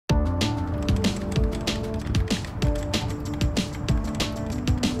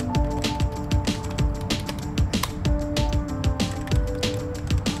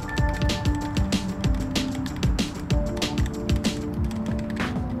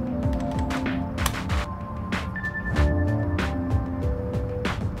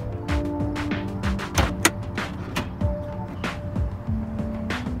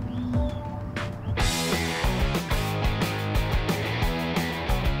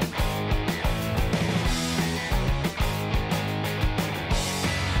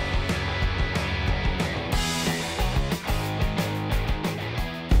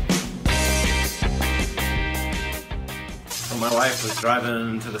My wife was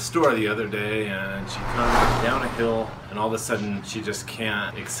driving to the store the other day and she comes down a hill and all of a sudden she just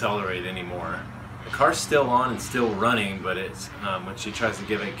can't accelerate anymore. The car's still on and still running, but it's when she tries to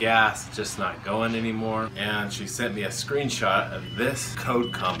give it gas, it's just not going anymore. And she sent me a screenshot of this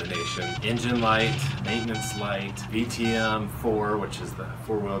code combination: engine light, maintenance light, VTM4, which is the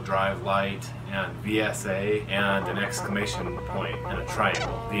four-wheel drive light, and VSA, and an exclamation point and a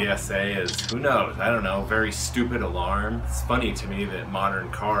triangle. VSA is, who knows, I don't know, very stupid alarm. It's funny to me that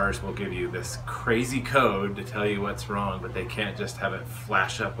modern cars will give you this crazy code to tell you what's wrong, but they can't just have it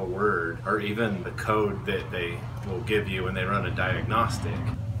flash up a word, or even the code that they will give you when they run a diagnostic.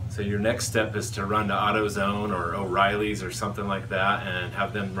 So your next step is to run to AutoZone or O'Reilly's or something like that and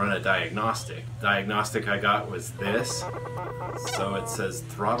have them run a diagnostic. Diagnostic I got was this. So it says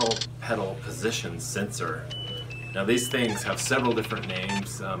throttle pedal position sensor. Now these things have several different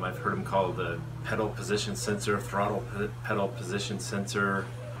names. I've heard them called the pedal position sensor, throttle pedal position sensor.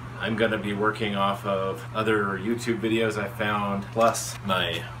 I'm going to be working off of other YouTube videos I found, plus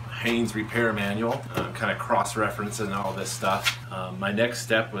my Hayne's repair manual, kind of cross-referencing all this stuff. My next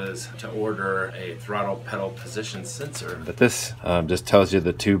step was to order a throttle pedal position sensor. But this just tells you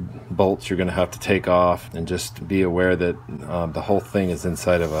the two bolts you're going to have to take off, and just be aware that the whole thing is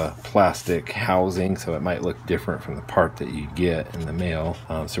inside of a plastic housing, so it might look different from the part that you get in the mail.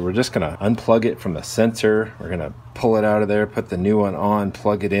 So we're just going to unplug it from the sensor. We're going to pull it out of there, put the new one on,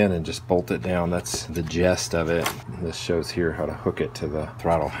 plug it in, and just bolt it down. That's the gist of it. This shows here how to hook it to the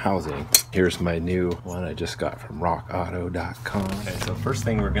throttle housing. Here's my new one I just got from rockauto.com. Okay, so first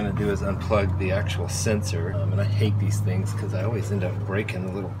thing we're going to do is unplug the actual sensor. And I hate these things because I always end up breaking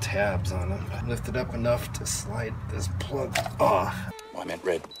the little tabs on them. I lift it up enough to slide this plug off. Oh, I meant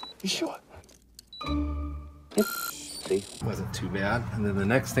red. You sure? See, wasn't too bad. And then the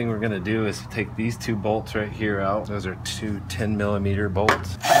next thing we're going to do is take these two bolts right here out. Those are two 10mm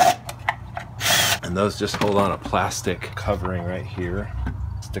bolts. And those just hold on a plastic covering right here.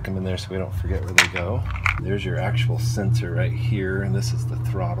 Stick them in there so we don't forget where they go. There's your actual sensor right here, and this is the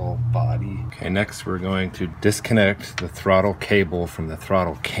throttle body. Okay, next we're going to disconnect the throttle cable from the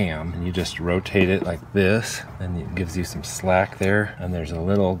throttle cam, and you just rotate it like this, and it gives you some slack there, and there's a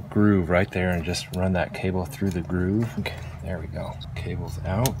little groove right there, and just run that cable through the groove. Okay, there we go. Cable's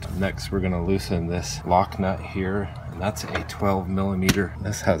out. Next we're going to loosen this lock nut here, and that's a 12mm.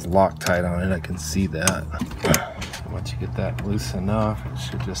 This has Loctite on it, I can see that. Once you get that loose enough, it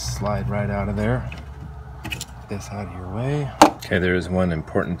should just slide right out of there. Get this out of your way. Okay, there is one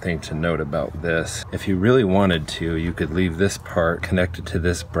important thing to note about this. If you really wanted to, you could leave this part connected to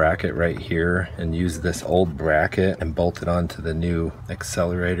this bracket right here and use this old bracket and bolt it onto the new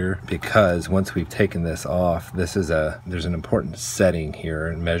accelerator, because once we've taken this off, there's an important setting here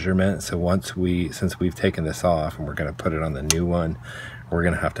and measurement. So since we've taken this off and we're going to put it on the new one, we're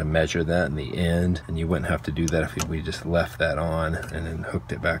going to have to measure that in the end, and you wouldn't have to do that if we just left that on and then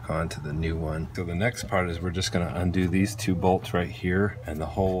hooked it back onto the new one. So the next part is we're just going to undo these two bolts right here, and the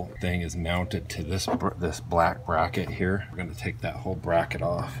whole thing is mounted to this black bracket here. We're going to take that whole bracket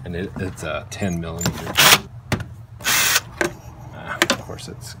off, and it's a 10mm. Of course,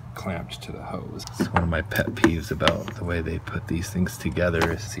 it's clamped to the hose. It's one of my pet peeves about the way they put these things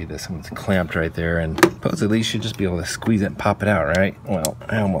together. See, this one's clamped right there, and supposedly you should just be able to squeeze it and pop it out, right? Well,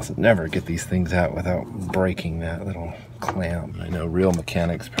 I almost never get these things out without breaking that little clamp. I know real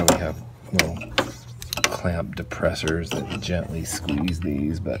mechanics probably have little clamp depressors that gently squeeze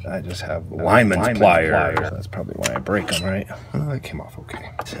these, but I just have lineman's pliers. That's probably why I break them, right? Oh, that came off okay.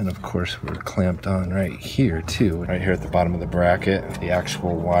 And of course we're clamped on right here too. Right here at the bottom of the bracket, the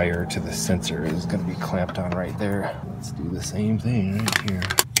actual wire to the sensor is going to be clamped on right there. Let's do the same thing right here.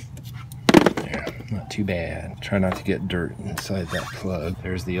 Not too bad. Try not to get dirt inside that plug.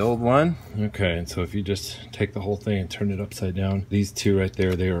 There's the old one. Okay, and so if you just take the whole thing and turn it upside down, these two right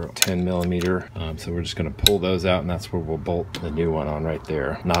there, they are 10mm. So we're just going to pull those out, and that's where we'll bolt the new one on right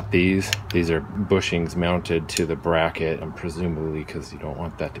there. Not these. These are bushings mounted to the bracket, and presumably because you don't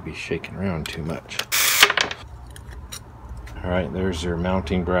want that to be shaken around too much. Alright, there's your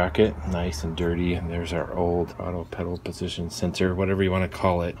mounting bracket, nice and dirty, and there's our old throttle pedal position sensor, whatever you want to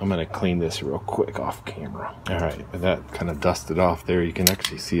call it. I'm going to clean this real quick off camera. Alright, with that kind of dusted off there, you can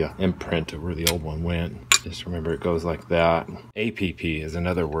actually see an imprint of where the old one went. Just remember it goes like that. APP is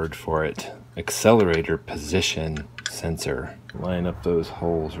another word for it. Accelerator position sensor. Line up those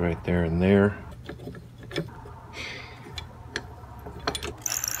holes right there and there.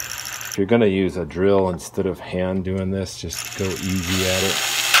 If you're going to use a drill instead of hand doing this, just go easy at it.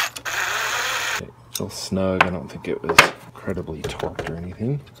 Okay, a little snug. I don't think it was incredibly torqued or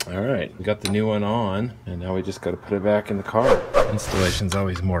anything. All right, we got the new one on, and now we just got to put it back in the car. Installation's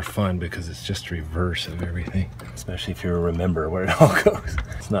always more fun because it's just reverse of everything, especially if you remember where it all goes.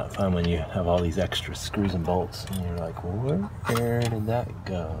 It's not fun when you have all these extra screws and bolts and you're like, well, where did that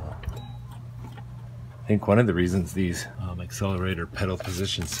go? I think one of the reasons these accelerator pedal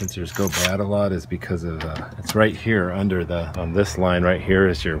position sensors go bad a lot is because of it's right here under the this line right here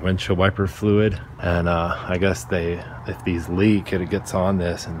is your windshield wiper fluid, and I guess if these leak, it gets on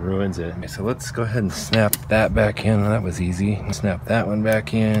this and ruins it. Okay, so let's go ahead and snap that back in. That was easy. Snap that one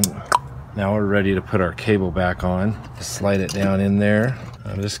back in. Now we're ready to put our cable back on. Just slide it down in there.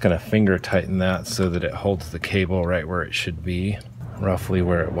 I'm just gonna finger tighten that so that it holds the cable right where it should be. Roughly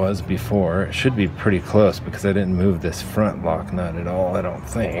where it was before. It should be pretty close because I didn't move this front lock nut at all, I don't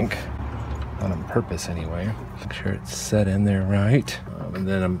think. Not on purpose anyway. Make sure it's set in there right. And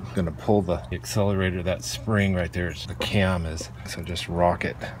then I'm gonna pull the accelerator, that spring right there, the cam is. So just rock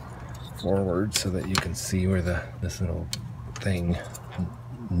it forward so that you can see where this little thing,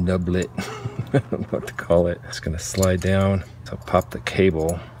 nublet, I don't know what to call it. It's gonna slide down. So pop the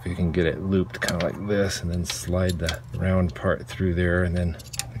cable, if you can get it looped kind of like this, and then slide the round part through there, and then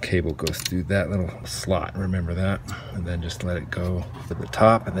the cable goes through that little slot, remember that, and then just let it go to the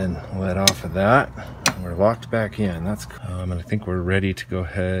top and then let off of that. And we're locked back in. That's and I think we're ready to go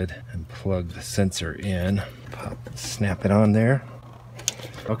ahead and plug the sensor in. Snap it on there.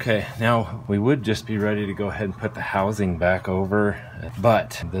 Okay, now we would just be ready to go ahead and put the housing back over,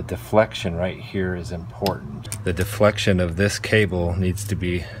 but the deflection right here is important. The deflection of this cable needs to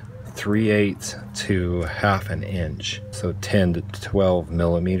be 3/8 to 1/2 inch, so 10 to 12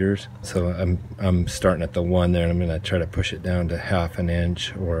 millimeters. So I'm starting at the 1 there, and I'm going to try to push it down to 1/2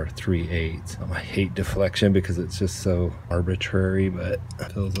 inch or 3/8. I hate deflection because it's just so arbitrary, but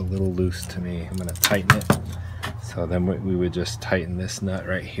it feels a little loose to me. I'm going to tighten it. So then we would just tighten this nut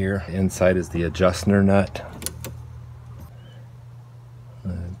right here. Inside is the adjustner nut.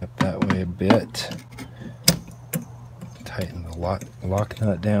 Up that way a bit. Tighten the lock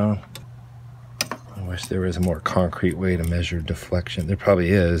nut down. I wish there was a more concrete way to measure deflection. There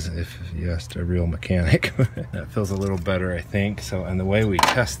probably is if you asked a real mechanic. That feels a little better, I think. So, and the way we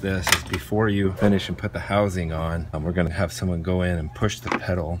test this is before you finish and put the housing on, we're going to have someone go in and push the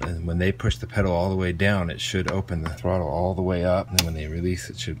pedal. And when they push the pedal all the way down, it should open the throttle all the way up. And then when they release,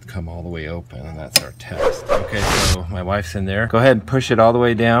 it should come all the way open. And that's our test. Okay, so my wife's in there. Go ahead and push it all the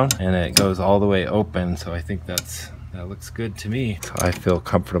way down, and it goes all the way open. So I think that looks good to me. So I feel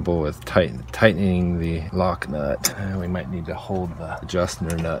comfortable with tightening the lock nut. We might need to hold the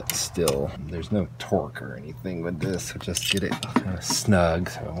adjustner nut still. There's no torque or anything with this, so just get it kind of snug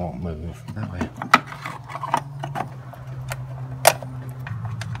so it won't move that way.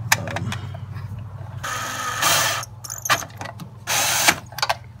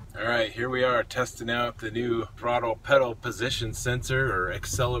 Alright, here we are testing out the new throttle pedal position sensor, or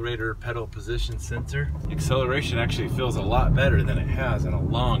accelerator pedal position sensor. Acceleration actually feels a lot better than it has in a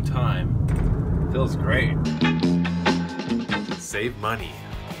long time. Feels great. Save money,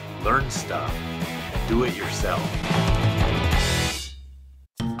 learn stuff, do it yourself.